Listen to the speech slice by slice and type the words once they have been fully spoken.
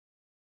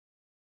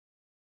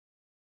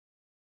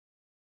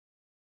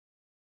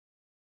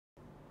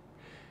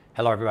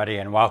Hello everybody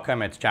and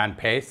welcome. It's John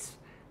Pace.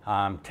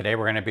 Today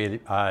we're going to be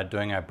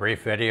doing a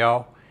brief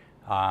video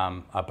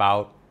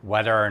about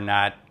whether or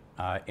not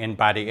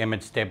in-body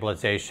image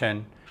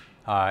stabilization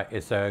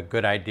is a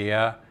good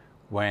idea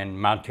when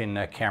mounting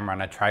the camera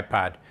on a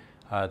tripod.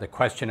 The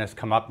question has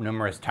come up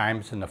numerous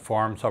times in the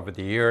forums over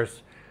the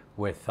years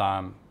with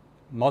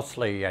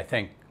mostly, I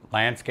think,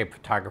 landscape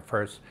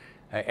photographers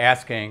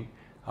asking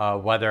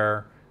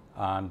whether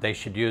they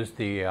should use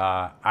the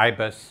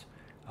IBIS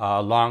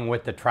along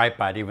with the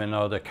tripod, even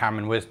though the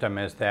common wisdom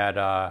is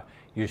that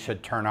you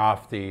should turn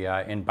off the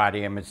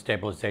in-body image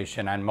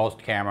stabilization on most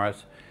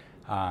cameras.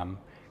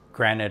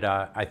 Granted,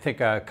 I think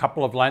a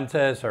couple of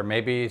lenses or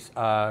maybe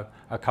a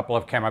couple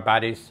of camera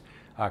bodies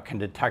can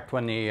detect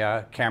when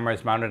the camera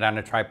is mounted on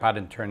a tripod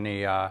and turn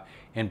the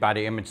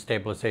in-body image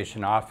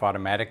stabilization off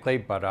automatically,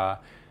 but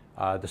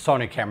the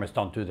Sony cameras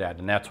don't do that,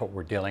 and that's what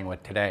we're dealing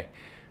with today.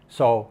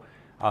 So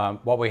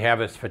what we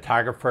have is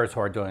photographers who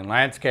are doing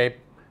landscape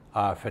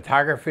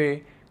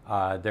photography.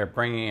 They're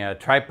bringing a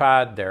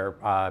tripod.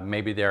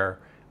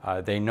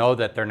 They know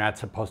that they're not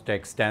supposed to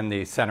extend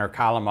the center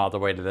column all the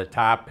way to the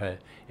top.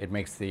 It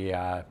makes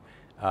the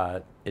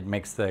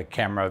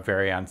camera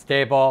very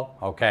unstable.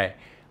 Okay,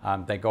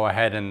 they go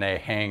ahead and they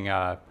hang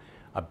a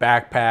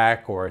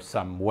backpack or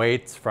some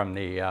weights from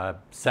the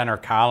center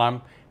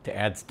column to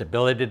add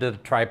stability to the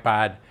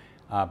tripod,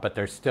 but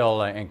they're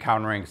still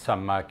encountering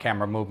some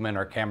camera movement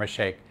or camera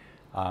shake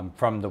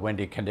from the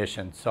windy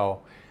conditions.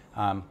 So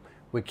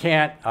we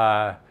can't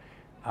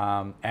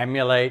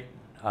emulate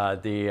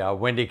the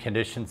windy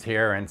conditions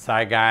here in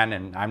Saigon,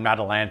 and I'm not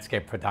a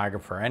landscape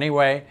photographer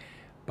anyway,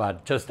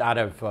 but just out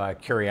of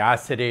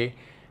curiosity,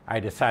 I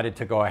decided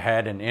to go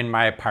ahead and in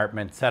my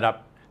apartment set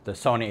up the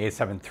Sony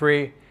a7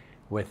 III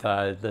with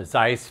the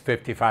Zeiss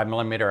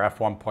 55mm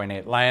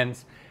f1.8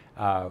 lens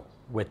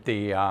with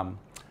the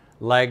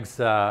legs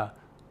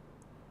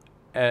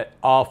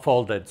all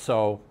folded,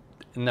 so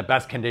in the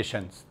best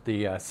conditions.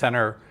 The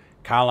center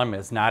column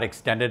is not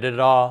extended at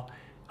all.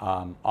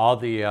 All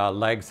the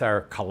legs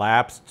are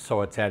collapsed,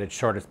 so it's at its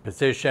shortest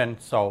position,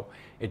 so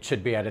it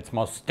should be at its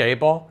most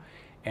stable.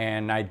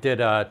 And I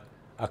did a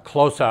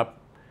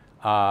close-up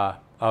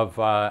of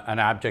an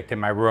object in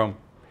my room.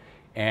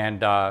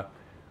 And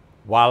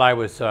while I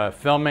was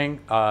filming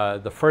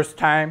the first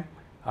time,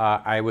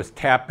 I was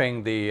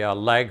tapping the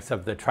legs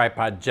of the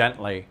tripod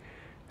gently.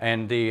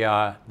 And the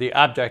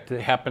object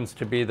happens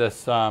to be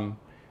this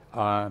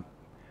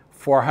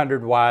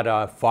 400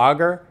 watt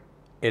fogger.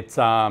 It's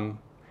I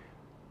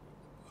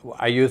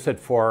use it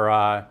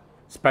for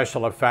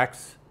special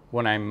effects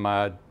when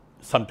I'm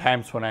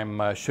sometimes when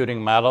I'm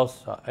shooting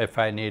models if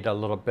I need a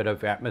little bit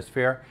of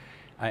atmosphere,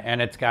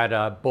 and it's got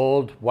a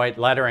bold white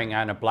lettering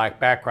on a black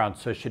background,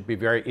 so it should be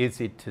very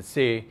easy to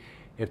see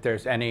if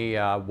there's any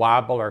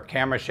wobble or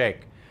camera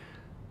shake.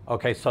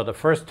 Okay, so the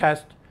first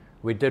test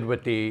we did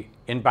with the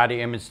in-body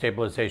image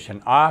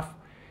stabilization off,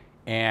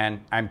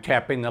 and I'm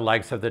tapping the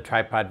legs of the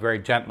tripod very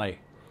gently.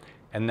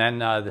 And then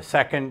the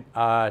second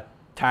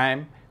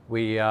time,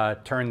 we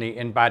turned the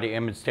in-body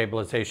image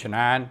stabilization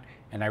on,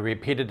 and I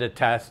repeated the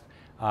test,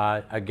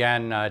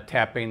 again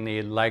tapping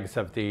the legs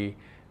of the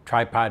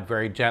tripod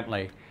very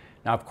gently.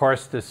 Now, of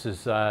course, this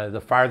is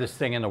the farthest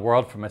thing in the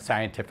world from a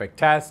scientific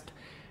test.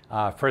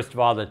 First of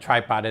all, the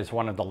tripod is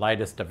one of the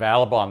lightest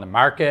available on the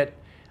market,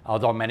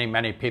 although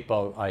many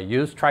people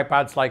use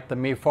tripods like the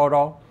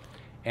MePhoto.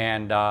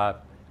 And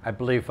I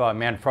believe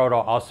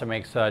Manfrotto also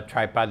makes a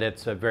tripod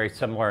that's very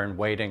similar in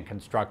weight and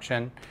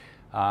construction.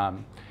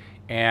 So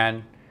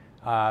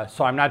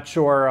I'm not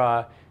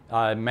sure,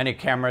 many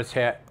cameras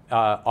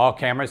all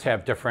cameras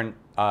have different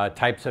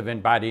types of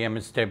in-body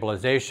image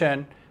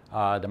stabilization.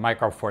 The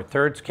Micro Four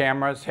Thirds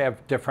cameras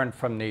have different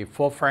from the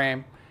full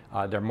frame.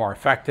 They're more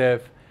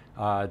effective.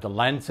 The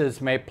lenses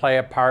may play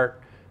a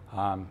part.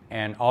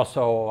 And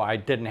also I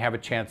didn't have a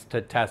chance to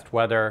test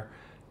whether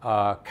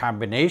a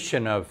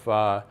combination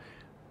of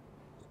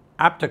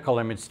optical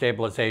image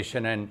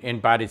stabilization and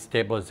in-body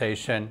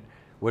stabilization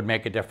would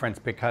make a difference,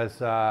 because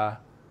I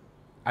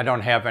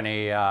don't have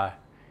any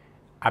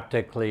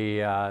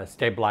optically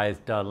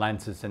stabilized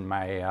lenses in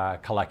my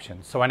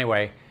collection. So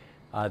anyway,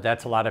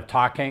 that's a lot of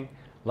talking.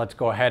 Let's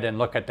go ahead and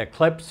look at the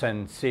clips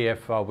and see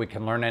if we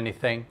can learn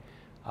anything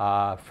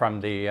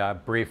from the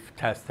brief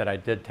test that I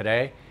did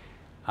today.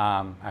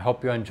 I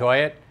hope you enjoy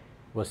it.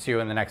 We'll see you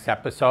in the next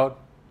episode.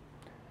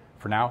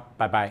 For now,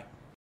 bye-bye.